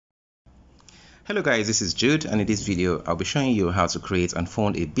Hello guys, this is Jude, and in this video I'll be showing you how to create and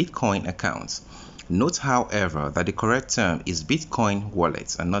fund a Bitcoin account. Note however that the correct term is Bitcoin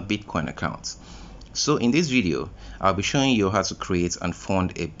wallet and not Bitcoin account. So in this video I'll be showing you how to create and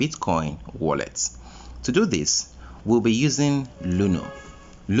fund a Bitcoin wallet. To do this, we'll be using Luno.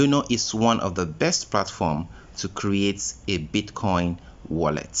 Luno is one of the best platforms to create a Bitcoin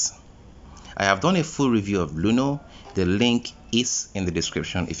wallet. I have done a full review of Luno. The link is in the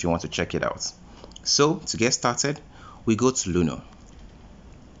description if you want to check it out. So to get started, we go to Luno.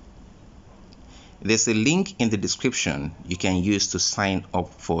 There's a link in the description you can use to sign up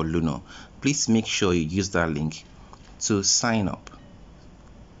for Luno. Please make sure you use that link to sign up.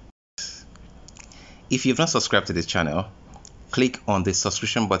 If you've not subscribed to this channel, click on the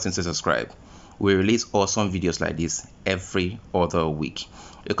subscription button to subscribe. We release awesome videos like this every other week.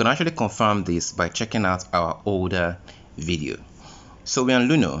 You can actually confirm this by checking out our older video. So we're on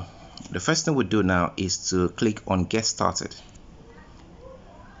Luno. The first thing we do now is to click on Get Started.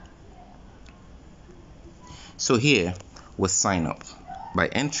 So here we'll sign up by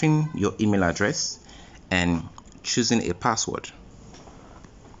entering your email address and choosing a password.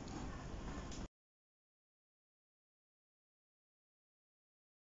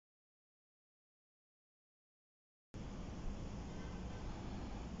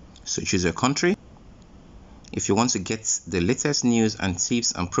 So choose your country. If you want to get the latest news and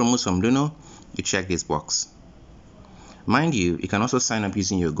tips and promos from Luno, you check this box. Mind you, you can also sign up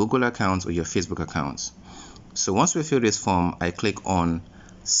using your Google account or your Facebook account. So once we fill this form, I click on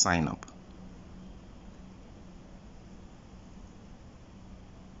Sign Up.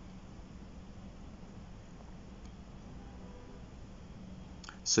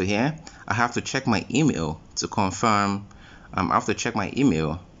 So here, I have to check my email to confirm. I have to check my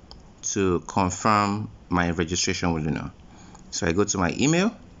email to confirm my registration with Luno. So I go to my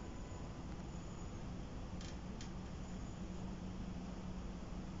email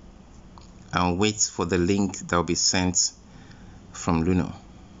and wait for the link that will be sent from Luno.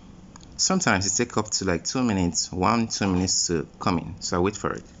 Sometimes it takes up to like 2 minutes, 2 minutes to come in. So I wait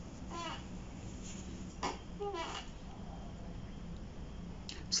for it.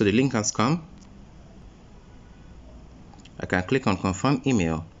 So the link has come. I can click on confirm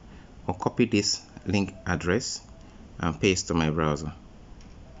email or copy this link address and paste to my browser.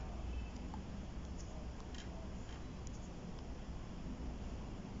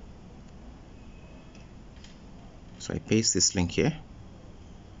 So I paste this link here.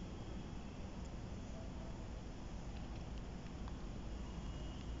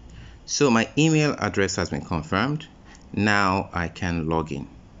 So my email address has been confirmed. Now I can log in.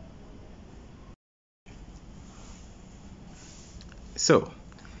 So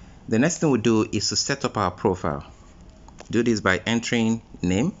the next thing we do is to set up our profile. Do this by entering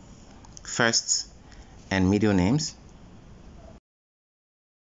name, first and middle names.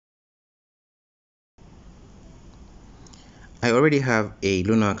 I already have a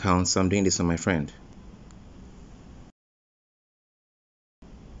Luno account, so I'm doing this on my friend.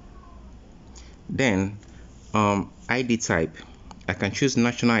 Then ID type, I can choose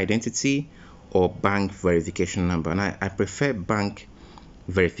national identity or bank verification number, and I prefer bank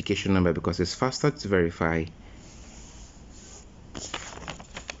verification number because it's faster to verify.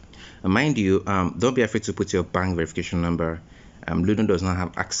 And mind you, don't be afraid to put your bank verification number. Luno does not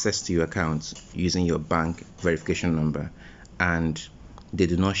have access to your account using your bank verification number, and they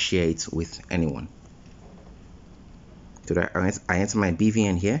do not share it with anyone. So I enter my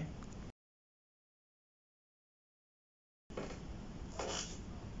BVN here.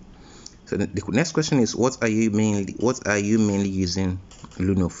 So the next question is, what are you mainly using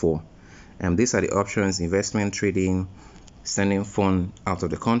Luno for? These are the options: investment, trading, sending funds out of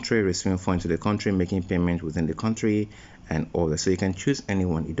the country, receiving funds to the country, making payment within the country, and all that. So you can choose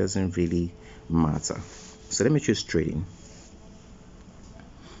anyone, it doesn't really matter. So let me choose trading.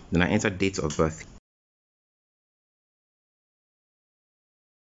 Then I enter date of birth.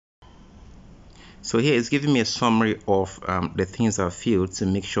 So here it's giving me a summary of the things I've filled to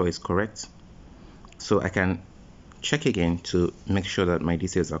make sure it's correct. So I can check again to make sure that my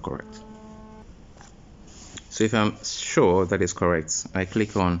details are correct. So if I'm sure that is correct, I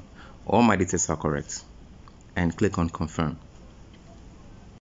click on all my details are correct and click on confirm.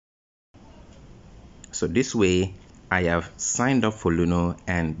 So this way I have signed up for Luno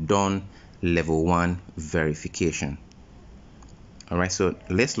and done level 1 verification. Alright, so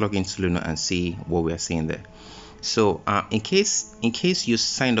let's log into Luno and see what we are seeing there. So in case you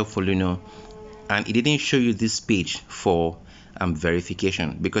signed up for Luno and it didn't show you this page for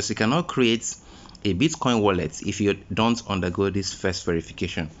verification, because you cannot create a Bitcoin wallet if you don't undergo this first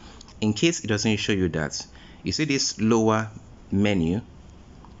verification. in case it doesn't show you that, you see this lower menu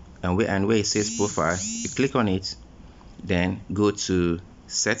and where it says profile, you click on it, then go to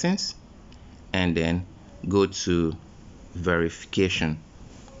settings and then go to verification.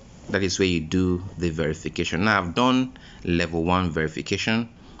 That is where you do the verification. Now I've done level 1 verification.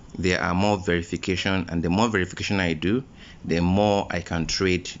 There are more verification, and the more verification I do, the more I can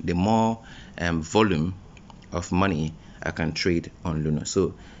trade, the more volume of money I can trade on Luno.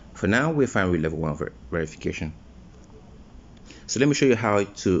 So for now, we're fine with level 1 verification. So let me show you how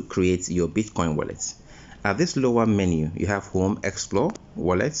to create your Bitcoin wallet. At this lower menu, you have Home, Explore,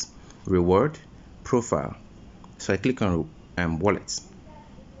 Wallets, Reward, Profile. So I click on Wallets.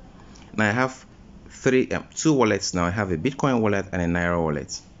 Now I have two wallets. Now I have a Bitcoin wallet and a Naira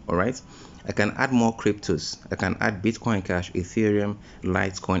wallet. All right. I can add more cryptos. I can add Bitcoin Cash, Ethereum,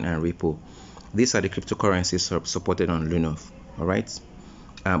 Litecoin, and Ripple. These are the cryptocurrencies supported on Luno. All right.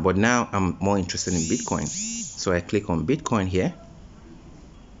 But now I'm more interested in Bitcoin. So I click on Bitcoin here.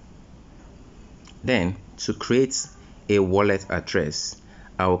 Then to create a wallet address,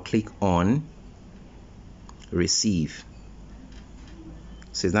 I will click on Receive.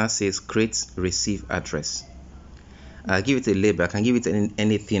 So that says create receive address. I'll give it a label. I can give it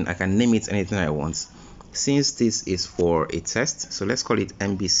anything. I can name it anything I want. Since this is for a test, so let's call it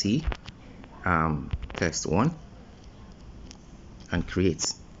MBC test 1 and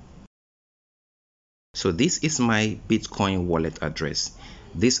create. So this is my Bitcoin wallet address.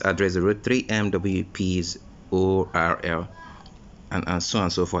 This address is 03MWPs ORL and so on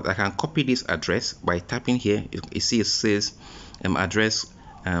and so forth. I can copy this address by tapping here. You see it says address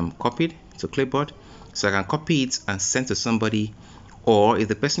copied to clipboard. So I can copy it and send to somebody, or if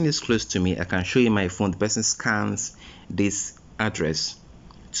the person is close to me, I can show you my phone. The person scans this address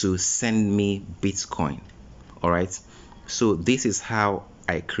to send me Bitcoin. All right. So this is how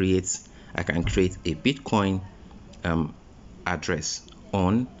I can create a Bitcoin address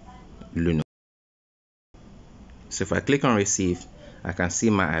on Luno. So if I click on receive, I can see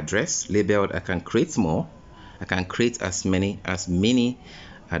my address labeled. I can create more. I can create as many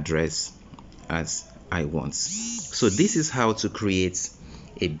address as I want. So this is how to create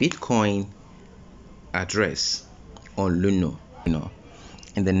a Bitcoin address on Luno.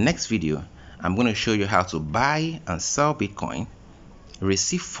 In the next video, I'm going to show you how to buy and sell Bitcoin,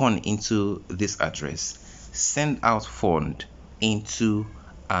 receive fund into this address, send out fund into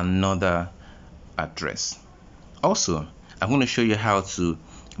another address. Also, I'm going to show you how to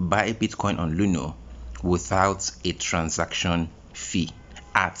buy Bitcoin on Luno without a transaction fee,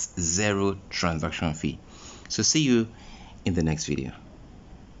 at 0 transaction fee. So see you in the next video.